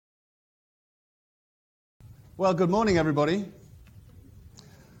Well, good morning, everybody.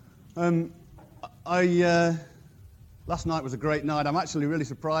 Last night was a great night. I'm actually really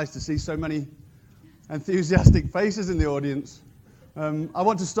surprised to see so many enthusiastic faces in the audience. I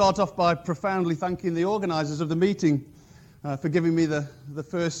want to start off by profoundly thanking the organisers of the meeting for giving me the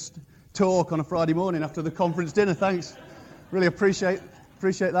first talk on a Friday morning after the conference dinner. Thanks. Really appreciate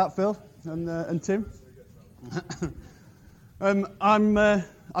that, Phil and Tim. I'm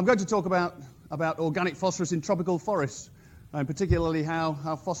going to talk about organic phosphorus in tropical forests, and particularly how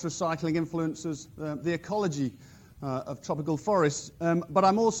phosphorus cycling influences the ecology of tropical forests. But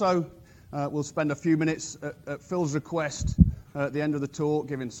I'm also will spend a few minutes at Phil's request at the end of the talk,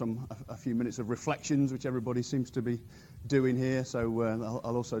 giving a few minutes of reflections, which everybody seems to be doing here. So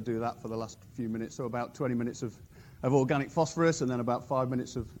I'll also do that for the last few minutes. So about 20 minutes of organic phosphorus, and then about 5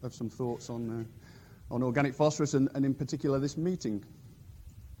 minutes of some thoughts on organic phosphorus, and in particular this meeting.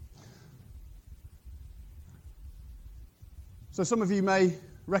 So some of you may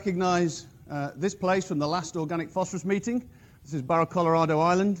recognize this place from the last organic phosphorus meeting. This is Barra Colorado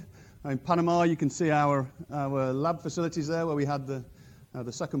Island. In Panama, you can see our lab facilities there, where we had the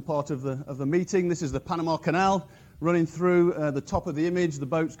second part of the meeting. This is the Panama Canal running through the top of the image. The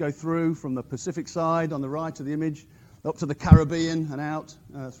boats go through from the Pacific side on the right of the image up to the Caribbean and out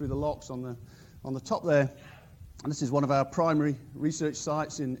through the locks on the top there. And this is one of our primary research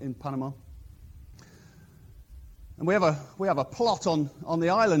sites in Panama. And we have a plot on the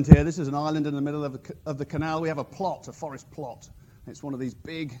island here. This is an island in the middle of the canal. We have a forest plot. It's one of these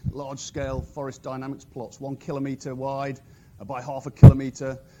big, large-scale forest dynamics plots, 1 kilometre wide by 0.5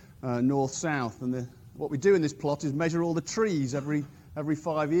 kilometre north-south. And what we do in this plot is measure all the trees every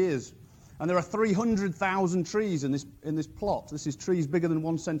 5 years. And there are 300,000 trees in this plot. This is trees bigger than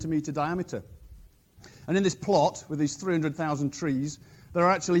 1 centimetre diameter. And in this plot, with these 300,000 trees, there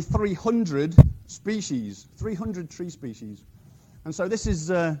are actually 300 species, 300 tree species. And so this is,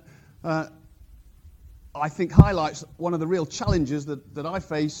 I think, highlights one of the real challenges that I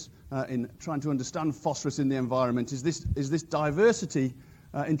face in trying to understand phosphorus in the environment, is this diversity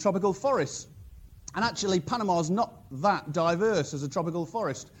in tropical forests. And actually, Panama's not that diverse as a tropical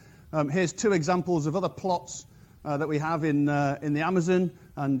forest. Here's 2 examples of other plots that we have in the Amazon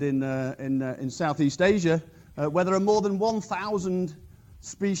and in Southeast Asia, where there are more than 1,000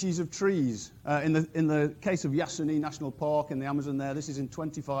 species of trees. In the case of Yasuni National Park in the Amazon there, this is in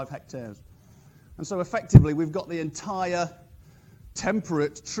 25 hectares. And so effectively, we've got the entire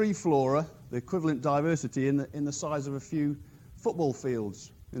temperate tree flora, the equivalent diversity, in the size of a few football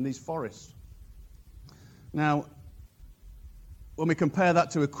fields in these forests. Now, when we compare that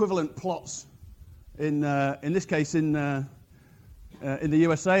to equivalent plots in this case in the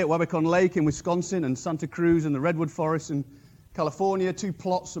USA at Wabacon Lake in Wisconsin, and Santa Cruz in the redwood forest in California, 2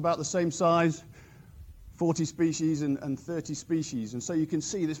 plots about the same size, 40 species and 30 species. And so you can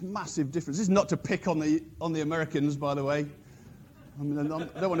see this massive difference. This is not to pick on the Americans, by the way. I mean, I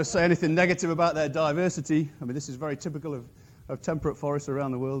don't want to say anything negative about their diversity. I mean, this is very typical of temperate forests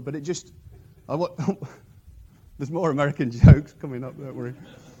around the world, but there's more American jokes coming up, don't worry.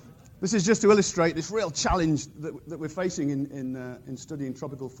 This is just to illustrate this real challenge that we're facing in studying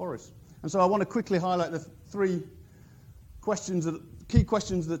tropical forests. And so I want to quickly highlight the 3 key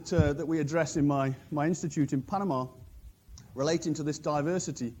questions that we address in my institute in Panama relating to this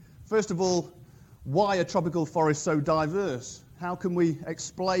diversity. First of all, why are tropical forests so diverse? How can we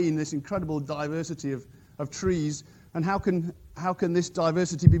explain this incredible diversity of trees, and how can this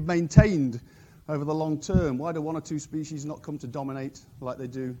diversity be maintained over the long term? Why do 1 or 2 species not come to dominate like they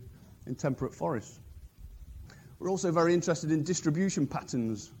do in temperate forests? We're also very interested in distribution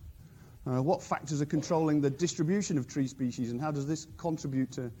patterns. What factors are controlling the distribution of tree species, and how does this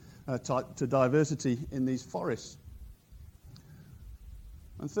contribute to diversity in these forests?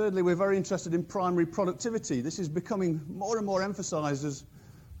 And thirdly, we're very interested in primary productivity. This is becoming more and more emphasized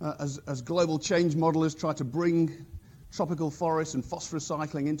as global change modelers try to bring tropical forests and phosphorus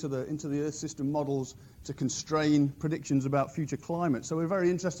cycling into the Earth system models to constrain predictions about future climate. So we're very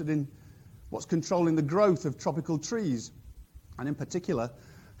interested in what's controlling the growth of tropical trees, and in particular,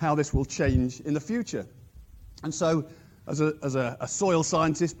 how this will change in the future. And so, as a soil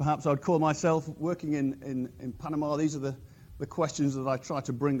scientist, perhaps I'd call myself, working in Panama, these are the questions that I try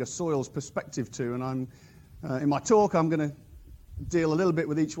to bring a soils perspective to. And in my talk, I'm going to deal a little bit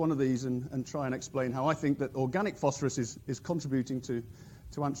with each one of these and try and explain how I think that organic phosphorus is contributing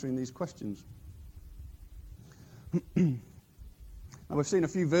to answering these questions. Now, we've seen a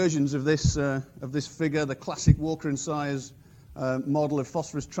few versions of this figure, the classic Walker and Sayers model of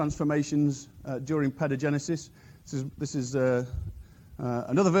phosphorus transformations during pedogenesis. This is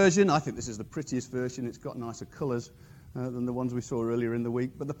another version. I think this is the prettiest version. It's got nicer colours than the ones we saw earlier in the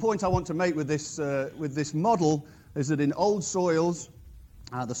week. But the point I want to make with this model is that in old soils,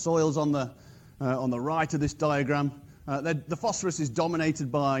 the soils on the right of this diagram, the phosphorus is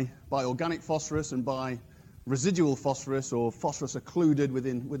dominated by organic phosphorus and by residual phosphorus, or phosphorus occluded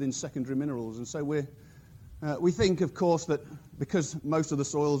within secondary minerals. And so we think, of course, that because most of the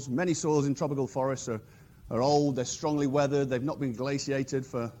soils, many soils in tropical forests are old, they're strongly weathered, they've not been glaciated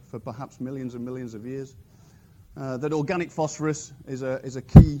for perhaps millions and millions of years, that organic phosphorus is a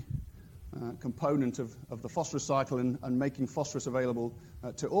key component of the phosphorus cycle and making phosphorus available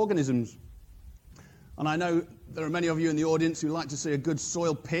to organisms. And I know there are many of you in the audience who like to see a good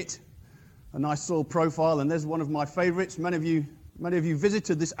soil pit, a nice soil profile, and there's one of my favorites. Many of you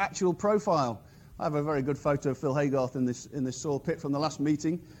visited this actual profile. I have a very good photo of Phil Haygarth in this soil pit from the last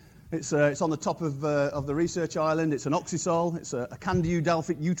meeting. It's on the top of the research island. It's an oxysol. It's a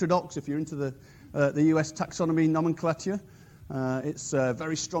Candiudelphic Eutrodox, if you're into the US taxonomy nomenclature. It's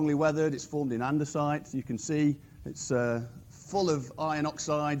very strongly weathered. It's formed in andesite. You can see it's full of iron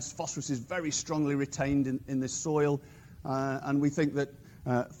oxides. Phosphorus is very strongly retained in this soil, and we think that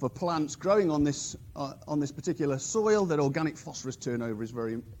for plants growing on this particular soil, that organic phosphorus turnover is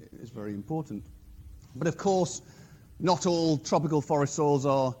very important. But of course, not all tropical forest soils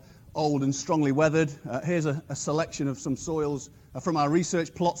are old and strongly weathered. Here's a selection of some soils from our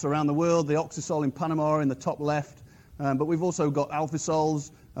research plots around the world. The oxysol in Panama in the top left, but we've also got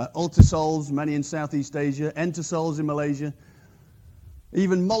alphasols, ultisols, many in Southeast Asia, entasols in Malaysia,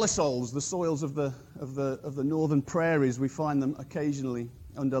 even mollisols, the soils of the northern prairies. We find them occasionally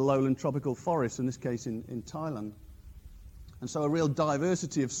under lowland tropical forests, in this case in Thailand. And so a real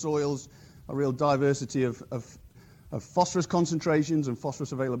diversity of soils, a real diversity of phosphorus concentrations and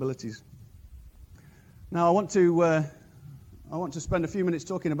phosphorus availabilities. Now I want to spend a few minutes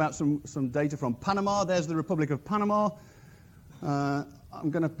talking about some data from Panama. There's the Republic of Panama. I'm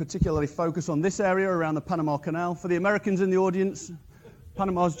going to particularly focus on this area around the Panama Canal. For the Americans in the audience,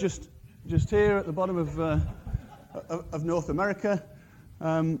 Panama's just here at the bottom of North America.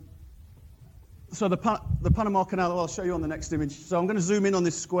 So the Panama Canal, I'll show you on the next image. So I'm going to zoom in on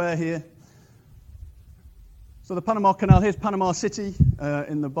this square here. So the Panama Canal, here's Panama City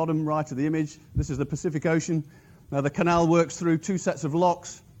in the bottom right of the image. This is the Pacific Ocean. Now the canal works through two sets of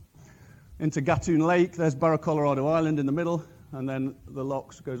locks into Gatun Lake. There's Barra Colorado Island in the middle, and then the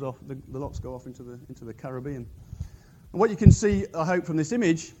locks go off into the Caribbean. And what you can see, I hope, from this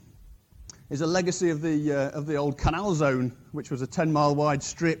image is a legacy of the old canal zone, which was a 10-mile wide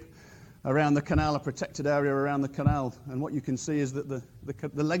strip around the canal, a protected area around the canal. And what you can see is that the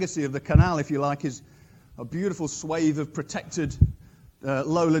legacy of the canal, if you like, is a beautiful swathe of protected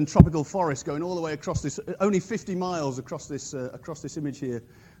lowland tropical forest going all the way across this, only 50 miles across this image here,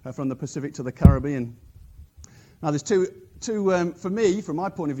 from the Pacific to the Caribbean. Now there's two for me, from my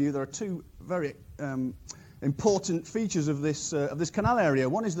point of view, there are two very important features of this canal area.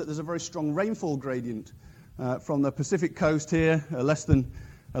 One is that there's a very strong rainfall gradient from the Pacific coast here, less than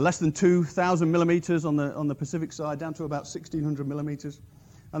 2,000 millimeters on the Pacific side, down to about 1,600 millimeters.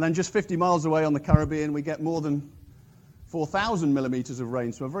 And then just 50 miles away on the Caribbean, we get more than 4,000 millimeters of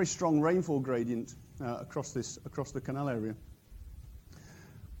rain, so a very strong rainfall gradient across the canal area.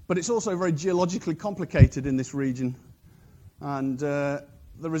 But it's also very geologically complicated in this region, and the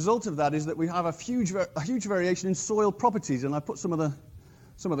result of that is that we have a huge variation in soil properties, and I put some of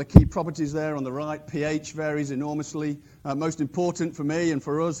the key properties there on the right. pH varies enormously. Most important for me and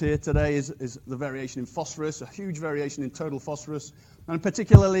for us here today is the variation in phosphorus, a huge variation in total phosphorus, and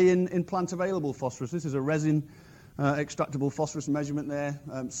particularly in plant-available phosphorus. This is a resin extractable phosphorus measurement there,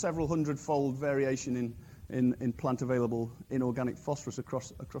 several hundred-fold variation in plant-available inorganic phosphorus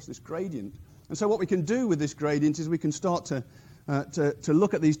across this gradient. And so what we can do with this gradient is we can start to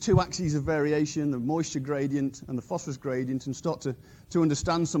look at these two axes of variation, the moisture gradient and the phosphorus gradient, and start to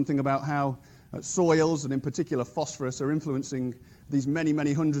understand something about how soils, and in particular phosphorus, are influencing these many,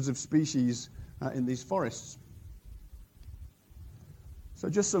 many hundreds of species in these forests. So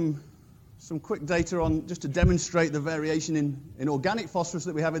just some quick data on, just to demonstrate the variation in organic phosphorus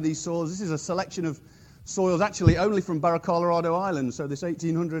that we have in these soils. This is a selection of soils actually only from Barra Colorado Island, so this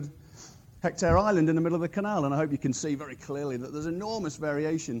 1,800-hectare island in the middle of the canal, and I hope you can see very clearly that there's enormous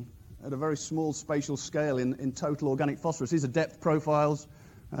variation at a very small spatial scale in total organic phosphorus. These are depth profiles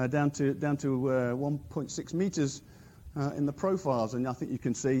down to 1.6 meters in the profiles, and I think you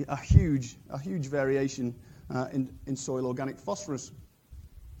can see a huge variation in soil organic phosphorus.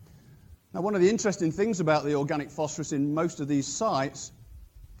 Now, one of the interesting things about the organic phosphorus in most of these sites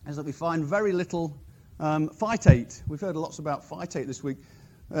is that we find very little Phytate. We've heard lots about phytate this week.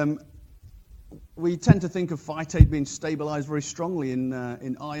 We tend to think of phytate being stabilized very strongly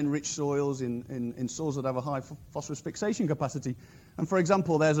in iron-rich soils, in soils that have a high phosphorus fixation capacity. And for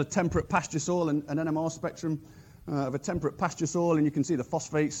example, there's a temperate pasture soil, an NMR spectrum of a temperate pasture soil, and you can see the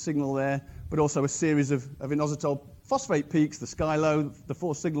phosphate signal there, but also a series of inositol phosphate peaks, the SkyLow, the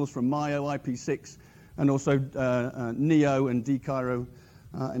 4 signals from MIO, IP6, and also NEO and DChiro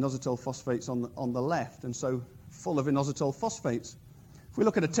inositol phosphates on the left, and so full of inositol phosphates. If we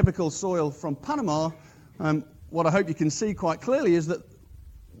look at a typical soil from Panama, what I hope you can see quite clearly is that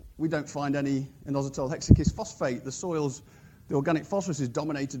we don't find any inositol hexakis phosphate. The organic phosphorus is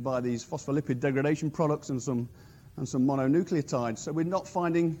dominated by these phospholipid degradation products and some mononucleotides. So we're not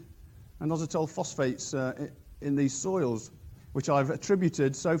finding inositol phosphates in these soils, which I've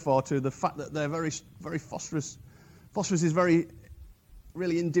attributed so far to the fact that they're very, very phosphorus. Phosphorus is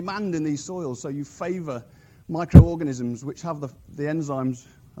really in demand in these soils, so you favor microorganisms which have the enzymes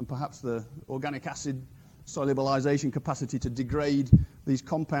and perhaps the organic acid solubilization capacity to degrade these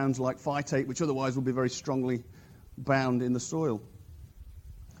compounds like phytate, which otherwise will be very strongly bound in the soil.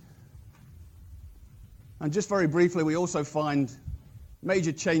 And just very briefly, we also find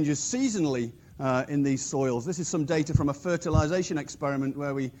major changes seasonally in these soils. This is some data from a fertilization experiment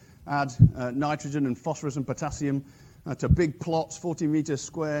where we add nitrogen and phosphorus and potassium to big plots, 40 meter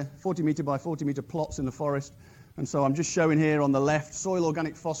by 40 meter plots in the forest. And so I'm just showing here on the left soil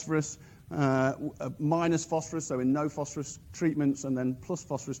organic phosphorus, minus phosphorus, so in no phosphorus treatments, and then plus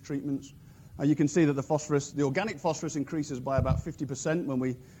phosphorus treatments. You can see that the organic phosphorus increases by about 50% when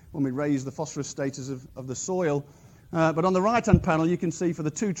we raise the phosphorus status of the soil. But on the right-hand panel, you can see for the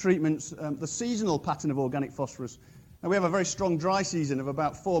 2 treatments, the seasonal pattern of organic phosphorus. And we have a very strong dry season of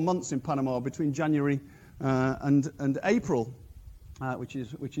about 4 months in Panama between January and April, which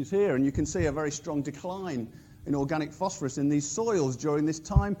is here. And you can see a very strong decline in organic phosphorus in these soils during this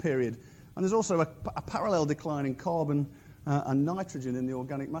time period. And there's also a parallel decline in carbon and nitrogen in the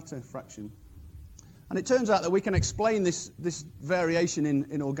organic matter fraction. And it turns out that we can explain this variation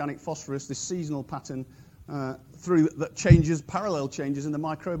in organic phosphorus, this seasonal pattern, through parallel changes in the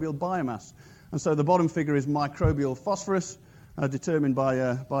microbial biomass. And so the bottom figure is microbial phosphorus, determined by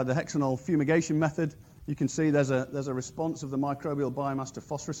the hexanol fumigation method. You can see there's a response of the microbial biomass to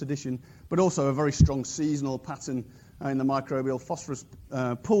phosphorus addition, but also a very strong seasonal pattern in the microbial phosphorus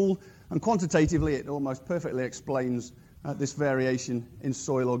pool. And quantitatively, it almost perfectly explains this variation in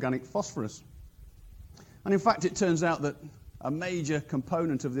soil organic phosphorus. And in fact, it turns out that a major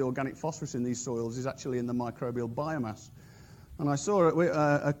component of the organic phosphorus in these soils is actually in the microbial biomass. And I saw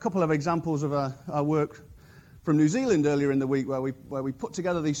a couple of examples of our work from New Zealand earlier in the week where we put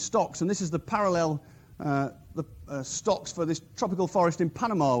together these stocks, and this is the parallel stocks for this tropical forest in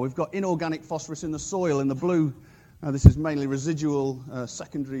Panama. We've got inorganic phosphorus in the soil in the blue. This is mainly residual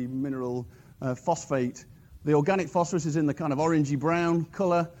secondary mineral phosphate. The organic phosphorus is in the kind of orangey brown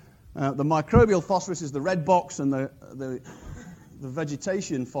color. The microbial phosphorus is the red box, and the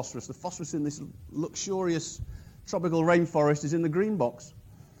vegetation phosphorus, the phosphorus in this luxurious tropical rainforest, is in the green box.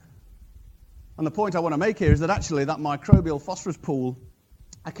 And the point I want to make here is that actually that microbial phosphorus pool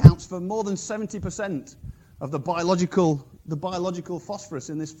accounts for more than 70% of the biological phosphorus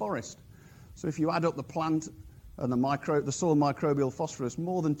in this forest. So if you add up the plant and the soil microbial phosphorus,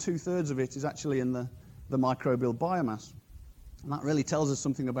 more than 2/3 of it is actually in the microbial biomass. And that really tells us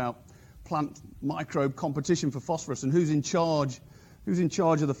something about plant microbe competition for phosphorus and who's in charge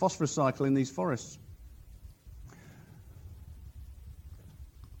of the phosphorus cycle in these forests.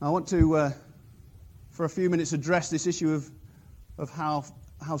 I want to, for a few minutes, address this issue of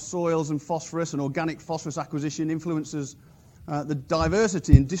how soils and phosphorus and organic phosphorus acquisition influences the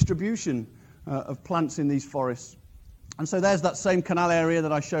diversity and distribution of plants in these forests. And so there's that same canal area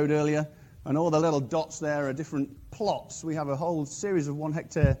that I showed earlier, and all the little dots there are different plots. We have a whole series of 1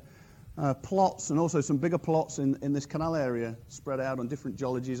 hectare plots and also some bigger plots in this canal area spread out on different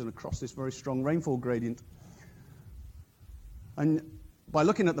geologies and across this very strong rainfall gradient. And by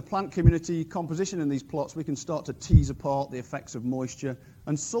looking at the plant community composition in these plots, we can start to tease apart the effects of moisture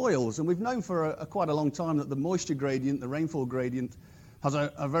and soils. And we've known for quite a long time that the moisture gradient, the rainfall gradient, has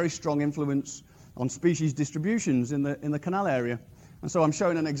a very strong influence on species distributions in the canal area. And so I'm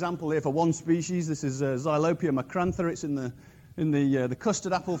showing an example here for one species. This is Xylopia macrantha. It's in the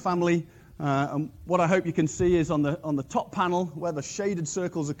custard apple family. And what I hope you can see is on the top panel where the shaded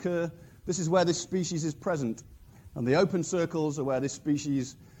circles occur, this is where this species is present. And the open circles are where this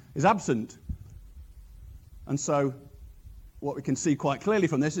species is absent. And so what we can see quite clearly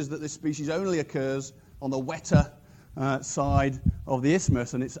from this is that this species only occurs on the wetter, side of the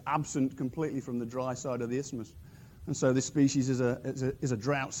isthmus, and it's absent completely from the dry side of the isthmus. And so this species is a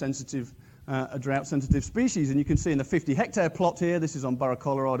drought-sensitive species. And you can see in the 50-hectare plot here, this is on Barra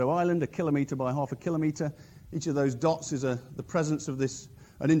Colorado Island, 1 kilometre by half a kilometre. Each of those dots is the presence of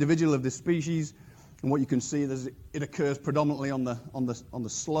an individual of this species. And what you can see is it occurs predominantly on the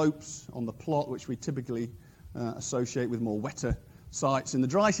slopes, on the plot, which we typically associate with more wetter sites in the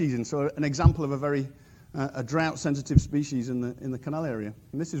dry season. So an example of a drought-sensitive species in the canal area.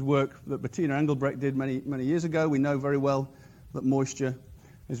 And this is work that Bettina Engelbrecht did many years ago. We know very well that moisture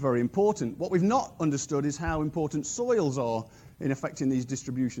is very important. What we've not understood is how important soils are in affecting these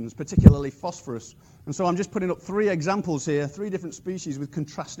distributions, particularly phosphorus. And so I'm just putting up 3 examples here, 3 different species with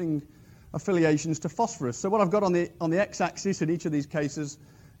contrasting affiliations to phosphorus. So what I've got on the x-axis in each of these cases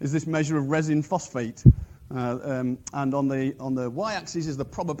is this measure of resin phosphate. And on the y-axis is the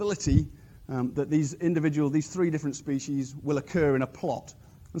probability that these 3 different species will occur in a plot.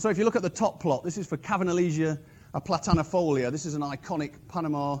 And so if you look at the top plot, this is for Cavernalesia platanifolia. This is an iconic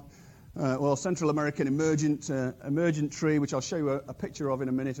Panama, Central American emergent tree, which I'll show you a picture of in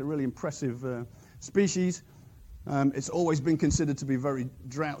a minute, a really impressive species. It's always been considered to be very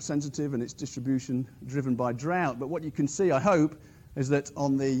drought sensitive and its distribution driven by drought. But what you can see, I hope, is that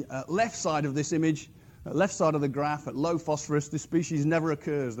on the left side of this image, left side of the graph, at low phosphorus, this species never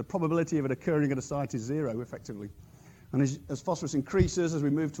occurs. The probability of it occurring at a site is 0, effectively. And as phosphorus increases, as we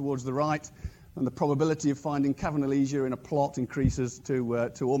move towards the right, and the probability of finding Cavernalesia in a plot increases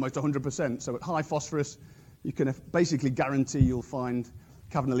to almost 100%. So at high phosphorus, you can basically guarantee you'll find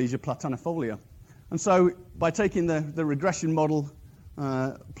Cavernalesia platanifolia. And so by taking the regression model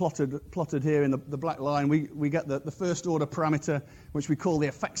plotted here in the black line, we get the first order parameter, which we call the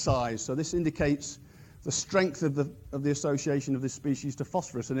effect size. So this indicates the strength of the association of this species to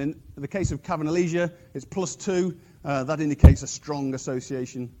phosphorus. And in the case of Cavernalesia, it's +2. That indicates a strong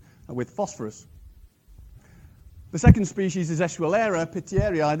association with phosphorus. The second species is Eschwellera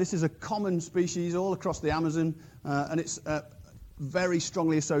pitierii. This is a common species all across the Amazon, and it's very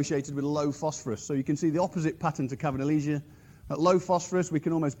strongly associated with low phosphorus. So you can see the opposite pattern to Cavernalesia. At low phosphorus, we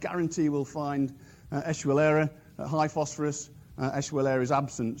can almost guarantee we'll find Eschwellera. At high phosphorus, Eschwellera is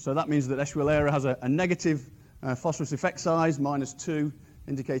absent. So that means that Eschwellera has a negative phosphorus effect size, -2,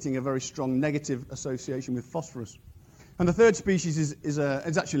 indicating a very strong negative association with phosphorus. And the third species is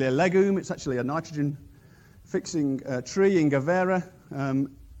actually a legume. It's actually a nitrogen-fixing tree, Ingavera.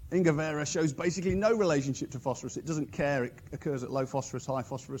 Ingavera shows basically no relationship to phosphorus. It doesn't care. It occurs at low phosphorus, high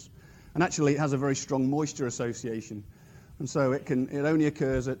phosphorus. And actually, it has a very strong moisture association. And so it only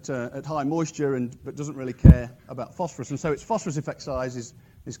occurs at high moisture, but doesn't really care about phosphorus. And so its phosphorus effect size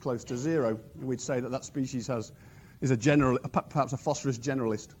is close to 0. And we'd say that species is perhaps a phosphorus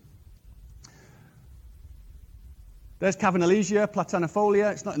generalist. There's Cavernalesia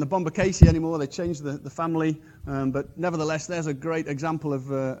platanifolia. It's not in the Bombycaceae anymore. They changed the family. But nevertheless, there's a great example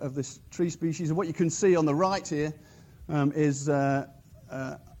of this tree species. And what you can see on the right here is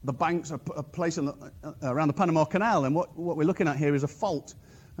the banks are placed around the Panama Canal. And what we're looking at here is a fault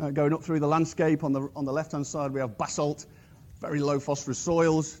going up through the landscape. On the left-hand side, we have basalt, very low phosphorus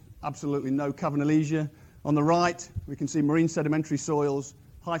soils, absolutely no Cavernalesia. On the right, we can see marine sedimentary soils,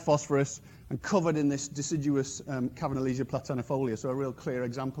 high phosphorus, and covered in this deciduous Cavernalesia platanifolia. So a real clear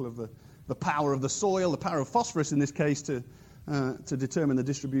example of the power of the soil, the power of phosphorus in this case, to determine the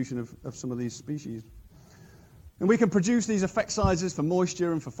distribution of some of these species. And we can produce these effect sizes for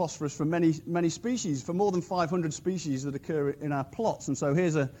moisture and for phosphorus for many species, for more than 500 species that occur in our plots. And so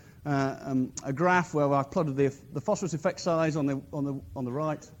here's a graph where I've plotted the phosphorus effect size on the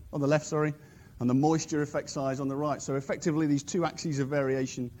left, and the moisture effect size on the right. So effectively, these 2 axes of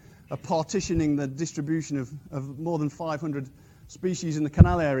variation are partitioning the distribution of more than 500 species in the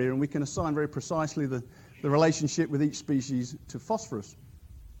canal area, and we can assign very precisely the relationship with each species to phosphorus.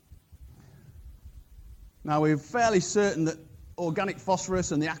 Now, we're fairly certain that organic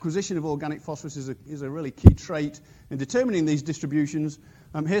phosphorus and the acquisition of organic phosphorus is a really key trait in determining these distributions.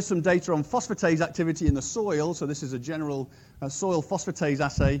 Here's some data on phosphatase activity in the soil. So this is a general soil phosphatase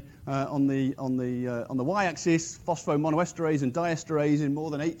assay on the y-axis, phosphomonoesterase and diesterase in more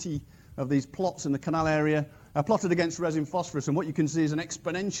than 80 of these plots in the canal area, plotted against resin phosphorus. And what you can see is an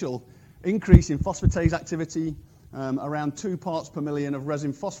exponential increase in phosphatase activity, around 2 parts per million of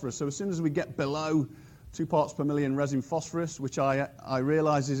resin phosphorus. So as soon as we get below 2 parts per million resin phosphorus, which I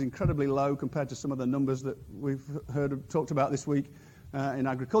realize is incredibly low compared to some of the numbers that we've talked about this week in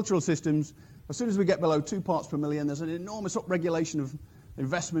agricultural systems. As soon as we get below 2 parts per million, there's an enormous upregulation of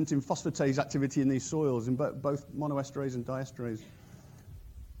investment in phosphatase activity in these soils, in both monoesterase and diesterase.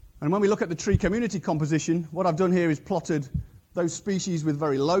 And when we look at the tree community composition, what I've done here is plotted those species with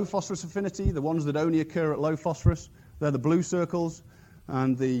very low phosphorus affinity, the ones that only occur at low phosphorus, they're the blue circles,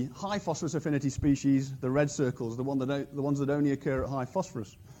 and the high phosphorus affinity species, the red circles, the ones that only occur at high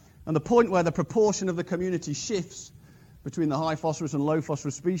phosphorus. And the point where the proportion of the community shifts between the high phosphorus and low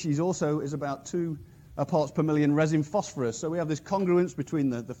phosphorus species also is about 2 parts per million resin phosphorus. So we have this congruence between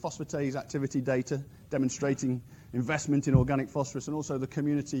the phosphatase activity data demonstrating investment in organic phosphorus and also the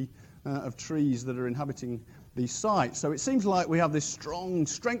community of trees that are inhabiting these sites. So it seems like we have this strong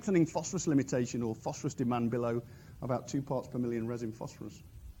strengthening phosphorus limitation or phosphorus demand below about 2 parts per million resin phosphorus.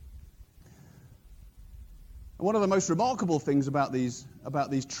 And one of the most remarkable things about these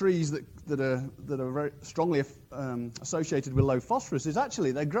trees that are very strongly associated with low phosphorus is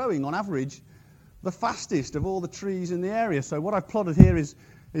actually they're growing on average the fastest of all the trees in the area. So what I've plotted here is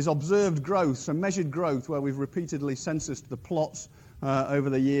observed growth, so measured growth, where we've repeatedly censused the plots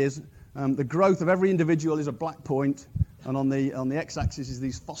over the years. The growth of every individual is a black point, and on the x-axis is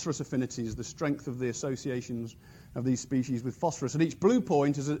these phosphorus affinities, the strength of the associations of these species with phosphorus. And each blue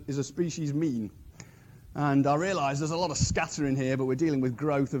point is a species mean. And I realise there's a lot of scattering here, but we're dealing with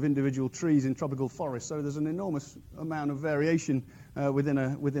growth of individual trees in tropical forests, so there's an enormous amount of variation within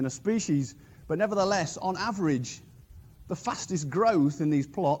a species. But nevertheless, on average, the fastest growth in these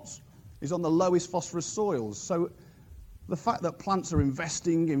plots is on the lowest phosphorus soils. So the fact that plants are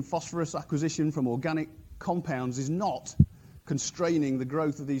investing in phosphorus acquisition from organic compounds is not constraining the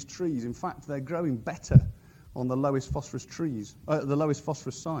growth of these trees. In fact, they're growing better on the lowest phosphorus the lowest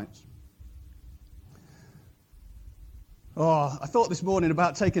phosphorus sites. Oh, I thought this morning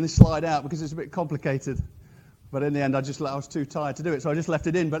about taking this slide out because it's a bit complicated. But in the end, I was too tired to do it, so I just left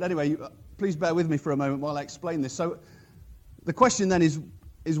it in. But anyway, please bear with me for a moment while I explain this. So the question then is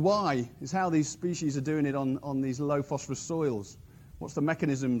why? Is how these species are doing it on these low phosphorus soils. What's the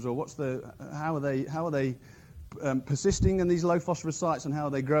mechanisms, or how are they persisting in these low phosphorus sites, and how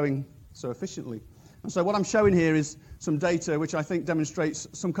are they growing so efficiently? And so what I'm showing here is some data which I think demonstrates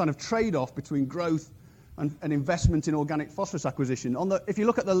some kind of trade-off between growth and investment in organic phosphorus acquisition. If you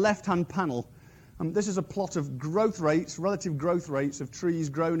look at the left-hand panel, this is a plot of growth rates, relative growth rates of trees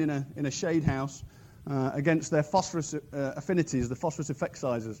grown in a shade house against their phosphorus affinities, the phosphorus effect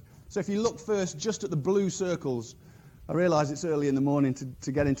sizes. So if you look first just at the blue circles, I realise it's early in the morning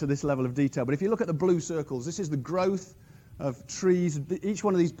to get into this level of detail, but if you look at the blue circles, this is the growth of trees. Each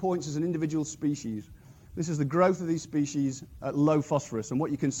one of these points is an individual species. This is the growth of these species at low phosphorus. And what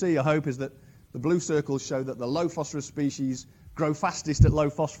you can see, I hope, is that the blue circles show that the low phosphorus species grow fastest at low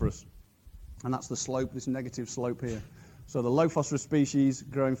phosphorus. And that's the slope, this negative slope here. So the low phosphorus species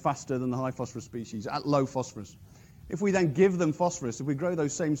growing faster than the high phosphorus species at low phosphorus. If we then give them phosphorus, if we grow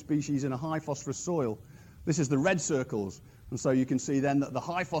those same species in a high phosphorus soil, this is the red circles. And so you can see then that the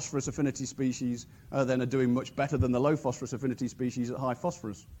high phosphorus affinity species then are doing much better than the low phosphorus affinity species at high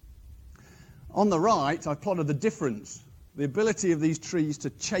phosphorus. On the right, I've plotted the difference, the ability of these trees to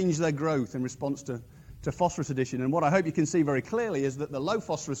change their growth in response to phosphorus addition. And what I hope you can see very clearly is that the low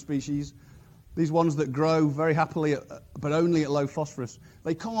phosphorus species, these ones that grow very happily but only at low phosphorus,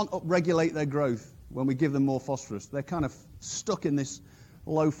 they can't upregulate their growth when we give them more phosphorus. They're kind of stuck in this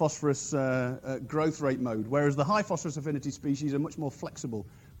low phosphorus growth rate mode, whereas the high phosphorus affinity species are much more flexible.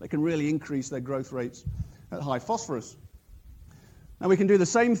 They can really increase their growth rates at high phosphorus. Now we can do the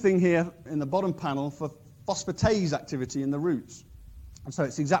same thing here in the bottom panel for phosphatase activity in the roots. And so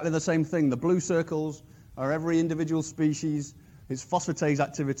it's exactly the same thing. The blue circles are every individual species. It's phosphatase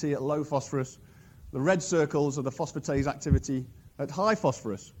activity at low phosphorus. The red circles are the phosphatase activity at high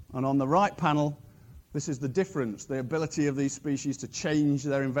phosphorus. And on the right panel, this is the difference, the ability of these species to change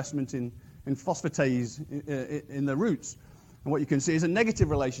their investment in phosphatase in the roots. And what you can see is a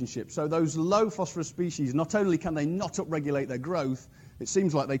negative relationship. So those low phosphorus species, not only can they not upregulate their growth, it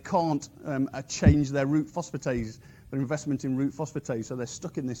seems like they can't change their root phosphatase, their investment in root phosphatase. So they're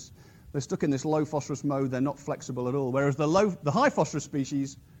stuck in this low phosphorus mode. They're not flexible at all. Whereas the high phosphorus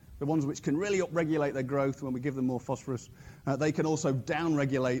species, the ones which can really upregulate their growth when we give them more phosphorus, they can also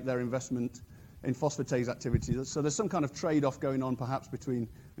downregulate their investment in phosphatase activity. So there's some kind of trade-off going on perhaps between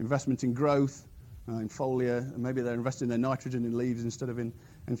investment in growth, in foliar, and maybe they're investing their nitrogen in leaves instead of in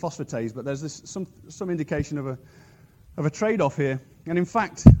phosphatase. But there's some indication of a trade-off here. And in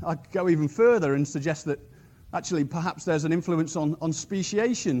fact, I'd go even further and suggest that actually perhaps there's an influence on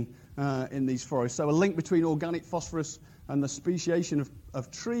speciation in these forests. So a link between organic phosphorus and the speciation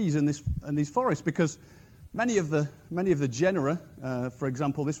of trees in these forests, because many of the genera, for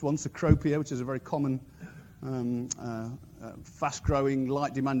example, this one, Cecropia, which is a very common, fast-growing,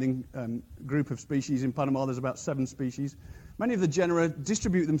 light-demanding group of species in Panama. There's about 7 species. many of the genera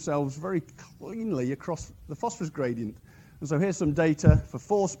distribute themselves very cleanly across the phosphorus gradient. And so here's some data for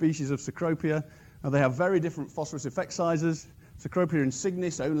 4 species of Cecropia. They have very different phosphorus effect sizes. Cecropia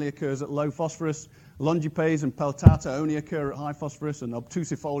insignis only occurs at low phosphorus. Longipes and peltata only occur at high phosphorus, and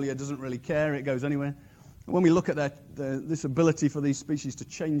obtusifolia doesn't really care, it goes anywhere. And when we look at this ability for these species to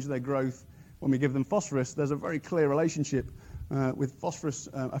change their growth when we give them phosphorus, there's a very clear relationship with phosphorus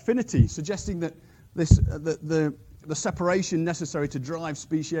affinity, suggesting that the separation necessary to drive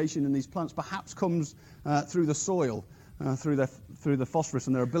speciation in these plants perhaps comes through the soil, through the phosphorus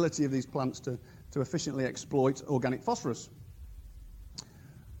and their ability of these plants to efficiently exploit organic phosphorus.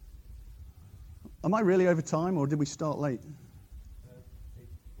 Am I really over time, or did we start late?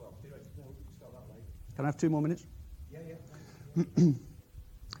 Well, theoretically, we start that late. Can I have 2 more minutes? Yeah.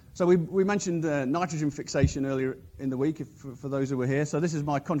 So we mentioned nitrogen fixation earlier in the week, for those who were here. So this is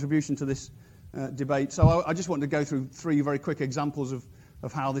my contribution to this debate. So I just wanted to go through 3 very quick examples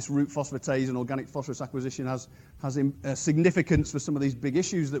of how this root phosphatase and organic phosphorus acquisition has significance for some of these big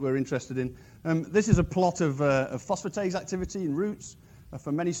issues that we're interested in. This is a plot of phosphatase activity in roots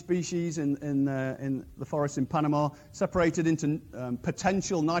for many species in the forests in Panama, separated into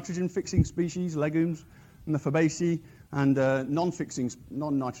potential nitrogen-fixing species, legumes, and the Fabaceae, and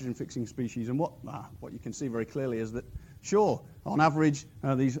non-nitrogen fixing species. And what you can see very clearly is that, sure, on average,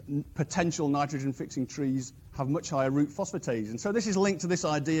 these potential nitrogen fixing trees have much higher root phosphatase. And so this is linked to this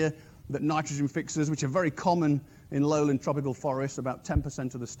idea that nitrogen fixers, which are very common in lowland tropical forests, about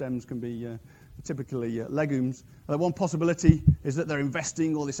 10% of the stems can be typically legumes. One possibility is that they're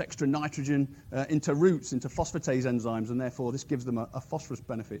investing all this extra nitrogen into roots, into phosphatase enzymes, and therefore this gives them a phosphorus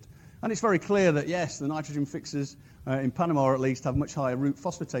benefit. And it's very clear that, yes, the nitrogen fixers, in Panama at least, have much higher root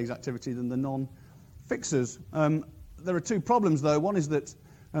phosphatase activity than the non-fixers. There are 2 problems, though. One is that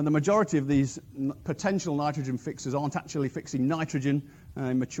the majority of these potential nitrogen fixers aren't actually fixing nitrogen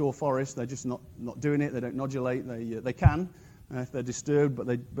in mature forests. They're just not doing it. They don't nodulate. They can if they're disturbed,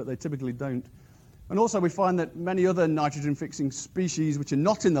 but they typically don't. And also we find that many other nitrogen-fixing species which are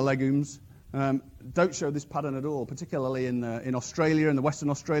not in the legumes don't show this pattern at all, particularly in Australia, in the Western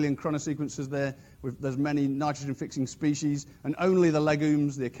Australian chronosequences there. There's many nitrogen-fixing species, and only the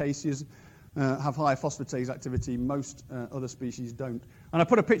legumes, the acacias, have higher phosphatase activity. Most other species don't. And I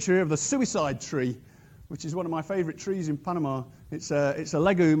put a picture here of the suicide tree, which is one of my favorite trees in Panama. It's a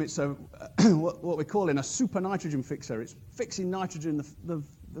legume. It's what we're calling a super nitrogen fixer. It's fixing nitrogen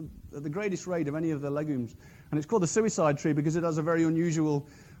at the greatest rate of any of the legumes. And it's called the suicide tree because it has a very unusual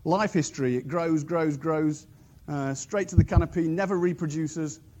life history. It grows, straight to the canopy, never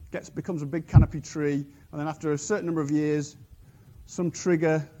reproduces, becomes a big canopy tree, and then after a certain number of years, some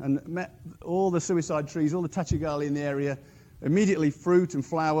trigger, and all the suicide trees, all the tachigali in the area, immediately fruit and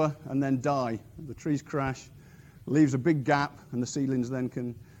flower and then die. The trees crash, leaves a big gap, and the seedlings then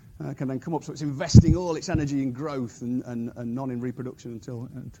can then come up. So it's investing all its energy in growth and none in reproduction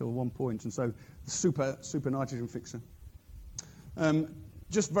until one point. And so the super nitrogen fixer.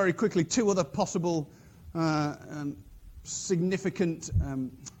 Just very quickly, 2 other possible significant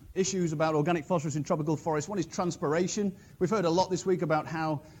issues about organic phosphorus in tropical forests. One is transpiration. We've heard a lot this week about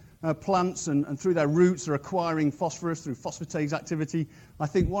how plants and through their roots are acquiring phosphorus through phosphatase activity. I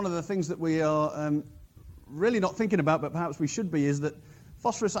think one of the things that we are really not thinking about, but perhaps we should be, is that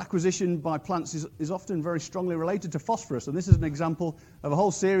phosphorus acquisition by plants is often very strongly related to phosphorus. And this is an example of a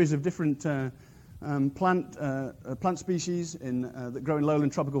whole series of different plant species that grow in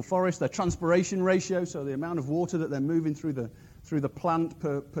lowland tropical forests. Their transpiration ratio, so the amount of water that they're moving through the plant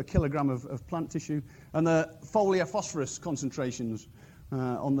per kilogram of plant tissue, and the foliar phosphorus concentrations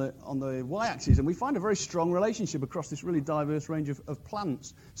on the y-axis. And we find a very strong relationship across this really diverse range of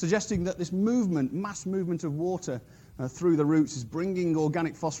plants, suggesting that this mass movement of water through the roots is bringing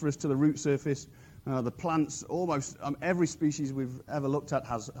organic phosphorus to the root surface. The plants, almost every species we've ever looked at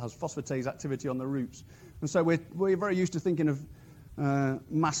has phosphatase activity on the roots. And so we're very used to thinking of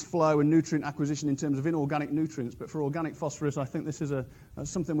mass flow and nutrient acquisition in terms of inorganic nutrients, but for organic phosphorus, I think this is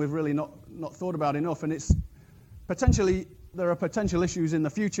something we've really not thought about enough. And there are potential issues in the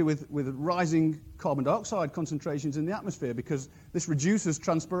future with rising carbon dioxide concentrations in the atmosphere, because this reduces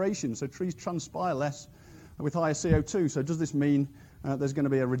transpiration, so trees transpire less with higher CO2. So does this mean there's going to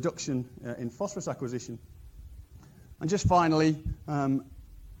be a reduction in phosphorus acquisition? And just finally,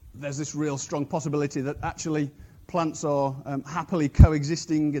 there's this real strong possibility that actually plants are happily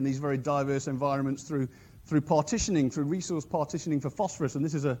coexisting in these very diverse environments through partitioning, through resource partitioning for phosphorus. And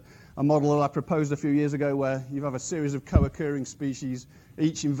this is a model that I proposed a few years ago, where you have a series of co-occurring species,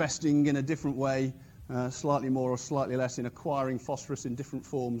 each investing in a different way, slightly more or slightly less, in acquiring phosphorus in different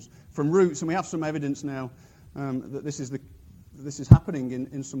forms from roots. And we have some evidence now that this is this is happening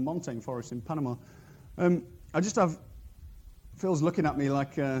in some montane forests in Panama. I just have Phil's looking at me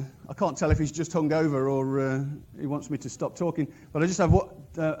like I can't tell if he's just hungover or he wants me to stop talking. But I just have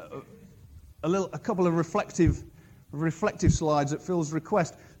a couple of reflective slides at Phil's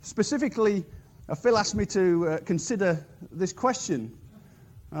request. Specifically, Phil asked me to consider this question.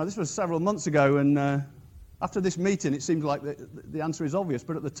 This was several months ago, and after this meeting, it seemed like the answer is obvious.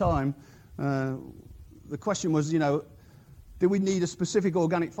 But at the time, the question was, do we need a specific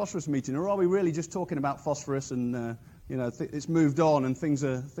organic phosphorus meeting, or are we really just talking about phosphorus and it's moved on and things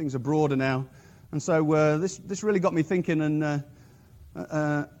are broader now? And so this really got me thinking, and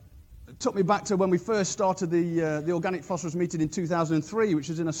it took me back to when we first started the organic phosphorus meeting in 2003, which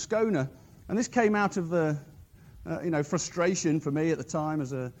was in Ascona, and this came out of the frustration for me at the time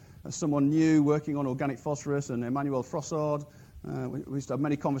as someone new working on organic phosphorus, and Emmanuel Frossard. We used to have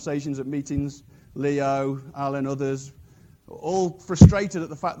many conversations at meetings, Leo, Alan, others, all frustrated at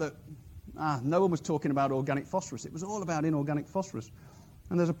the fact that no one was talking about organic phosphorus. It was all about inorganic phosphorus.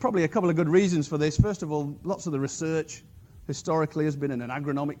 And there's probably a couple of good reasons for this. First of all, lots of the research historically has been in an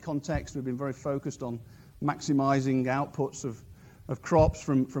agronomic context. We've been very focused on maximizing outputs of crops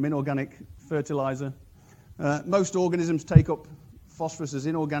from inorganic fertilizer. Most organisms take up phosphorus as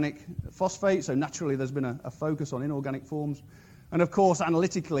inorganic phosphate, so naturally there's been a focus on inorganic forms. And of course,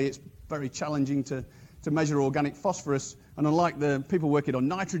 analytically, it's very challenging to measure organic phosphorus. And unlike the people working on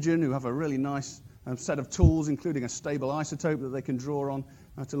nitrogen, who have a really nice set of tools, including a stable isotope that they can draw on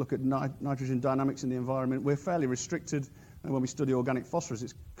to look at nitrogen dynamics in the environment, we're fairly restricted when we study organic phosphorus.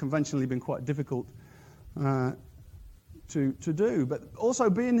 It's conventionally been quite difficult to do. But also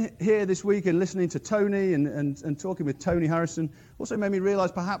being here this week and listening to Tony and talking with Tony Harrison also made me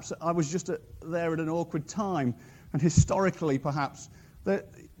realize perhaps I was just there at an awkward time. And historically, perhaps, that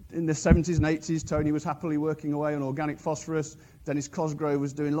in the 70s and 80s, Tony was happily working away on organic phosphorus. Dennis Cosgrove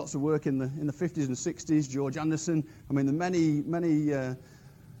was doing lots of work in the 50s and 60s. George Anderson. I mean,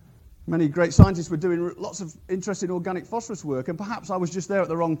 many great scientists were doing lots of interesting organic phosphorus work, and perhaps I was just there at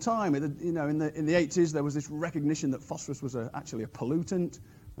the wrong time. In the 80s, there was this recognition that phosphorus was actually a pollutant.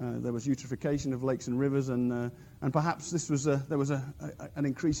 There was eutrophication of lakes and rivers, and perhaps there was an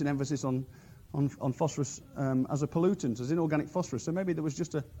increasing emphasis on phosphorus as a pollutant, as inorganic phosphorus. So maybe there was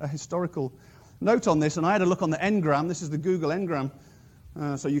just a historical note on this, and I had a look on the Ngram. This is the Google Ngram,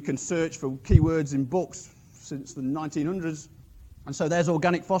 so you can search for keywords in books since the 1900s. And so there's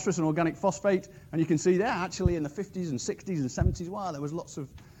organic phosphorus and organic phosphate, and you can see there actually in the 50s and 60s and 70s, wow, there was lots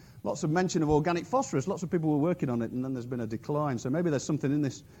of mention of organic phosphorus. Lots of people were working on it, and then there's been a decline. So maybe there's something in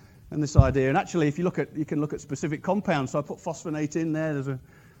this idea. And actually, if you can look at specific compounds. So I put phosphonate in there. There's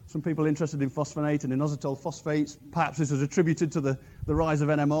some people interested in phosphonate and inositol phosphates. Perhaps this was attributed to the rise of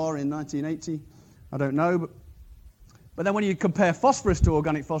NMR in 1980. I don't know. But then when you compare phosphorus to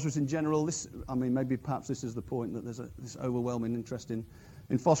organic phosphorus in general, maybe perhaps this is the point, that there's this overwhelming interest in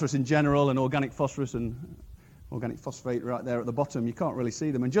phosphorus in general, and organic phosphorus and organic phosphate right there at the bottom. You can't really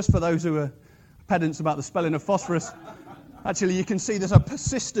see them. And just for those who are pedants about the spelling of phosphorus, actually you can see there's a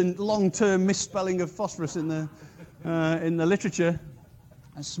persistent long-term misspelling of phosphorus in the literature.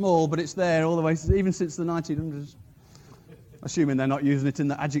 It's small, but it's there all the way, even since the 1900s. Assuming they're not using it in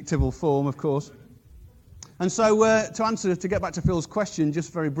the adjectival form, of course. And so to get back to Phil's question,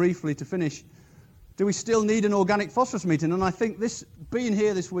 just very briefly to finish, do we still need an organic phosphorus meeting? And I think being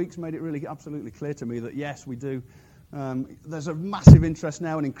here this week's made it really absolutely clear to me that yes, we do. There's a massive interest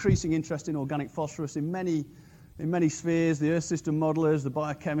now, an increasing interest in organic phosphorus in many spheres, the Earth system modelers, the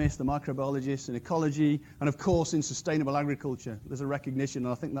biochemists, the microbiologists, in ecology, and of course in sustainable agriculture. There's a recognition,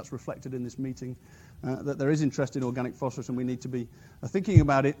 and I think that's reflected in this meeting, that there is interest in organic phosphorus and we need to be thinking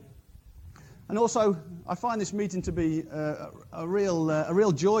about it. And also, I find this meeting to be a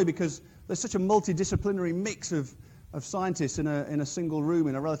real joy, because there's such a multidisciplinary mix of scientists in a single room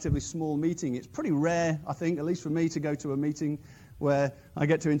in a relatively small meeting. It's pretty rare, I think, at least for me, to go to a meeting where I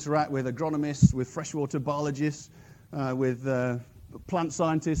get to interact with agronomists, with freshwater biologists, with plant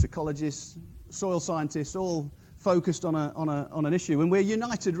scientists, ecologists, soil scientists, all focused on an issue. And we're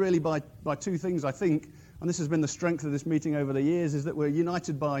united really by two things, I think, and this has been the strength of this meeting over the years, is that we're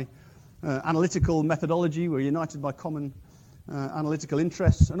united by analytical methodology, we're united by common analytical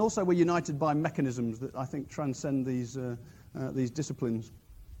interests, and also we're united by mechanisms that I think transcend these disciplines.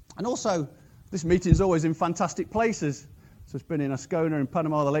 And also, this meeting is always in fantastic places. So it's been in Ascona in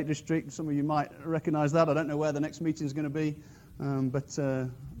Panama, the Lake District. Some of you might recognize that. I don't know where the next meeting is going to be, but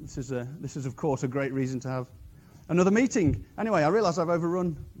this is of course a great reason to have another meeting. Anyway, I realise I've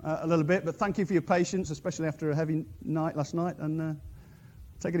overrun a little bit, but thank you for your patience, especially after a heavy night last night, and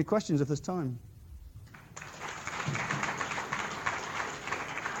take any questions if there's time.